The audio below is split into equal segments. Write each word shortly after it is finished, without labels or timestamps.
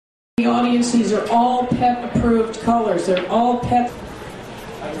The audience, these are all pet approved colors. They're all pet.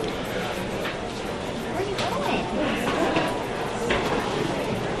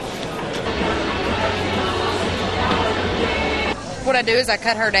 What I do is I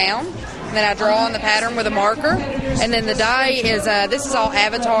cut her down, and then I draw on the pattern with a marker, and then the dye is, this is all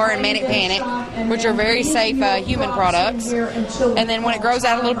Avatar and Manic Panic, which are very safe human products. And then when it grows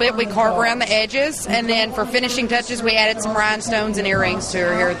out a little bit, we carve around the edges, and then for finishing touches, we added some rhinestones and earrings to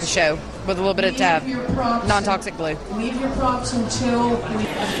her here at the show with a little bit of non-toxic glue. Leave your props until...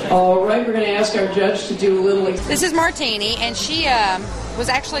 All right, we're going to ask our judge to do a little... This is Martini, and she was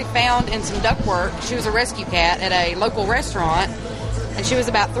actually found in some ductwork. She was a rescue cat at a local restaurant. And she was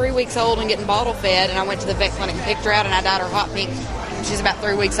about 3 weeks old and getting bottle fed, and I went to the vet clinic and picked her out, and I dyed her hot pink. She's about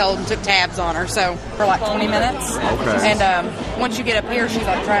 3 weeks old and took tabs on her, so for like 20 minutes. Okay. And once you get up here, she's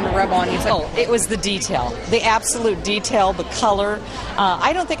like trying to rub on you. So it was the detail, the absolute detail, the color.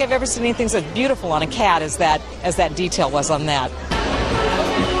 I don't think I've ever seen anything so beautiful on a cat as that detail was on that.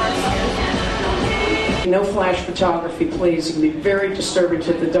 No flash photography, please. It can be very disturbing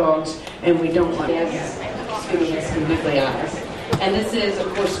to the dogs, and we don't want Scooby has some googly eyes. And this is,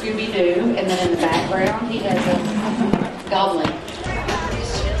 of course, Scooby-Doo, and then in the background, he has a goblin.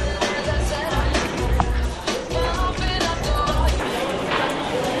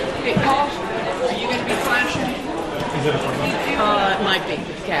 Hey, Paul, are you going to be flashing? Is it a front? It might be,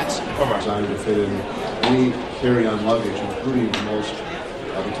 with the cats. Designed to fit in any carry-on luggage, including the most,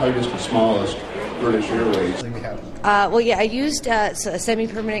 the tightest and smallest British Airways. I used a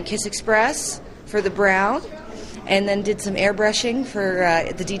semi-permanent Kiss Express for the brown, and then did some airbrushing for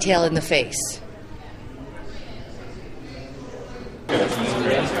the detail in the face.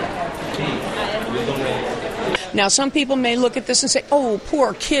 Now, some people may look at this and say, oh,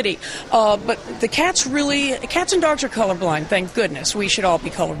 poor kitty. But the cats and dogs are colorblind, thank goodness. We should all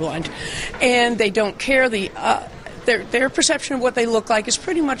be colorblind. And they don't care. Their perception of what they look like is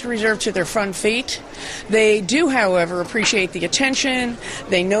pretty much reserved to their front feet. They do, however, appreciate the attention.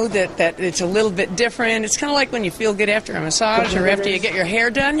 They know that it's a little bit different. It's kind of like when you feel good after a massage or after you get your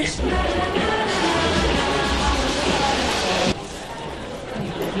hair done.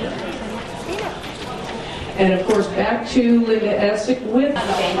 And, of course, back to Linda Essick with...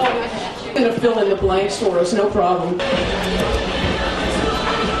 I'm going to fill in the blanks for us, no problem.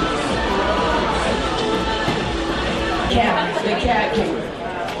 Cat, the cat king.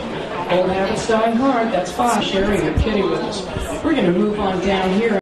 Old habits die hard, that's fine. Sharing your kitty with us. We're going to move on down here.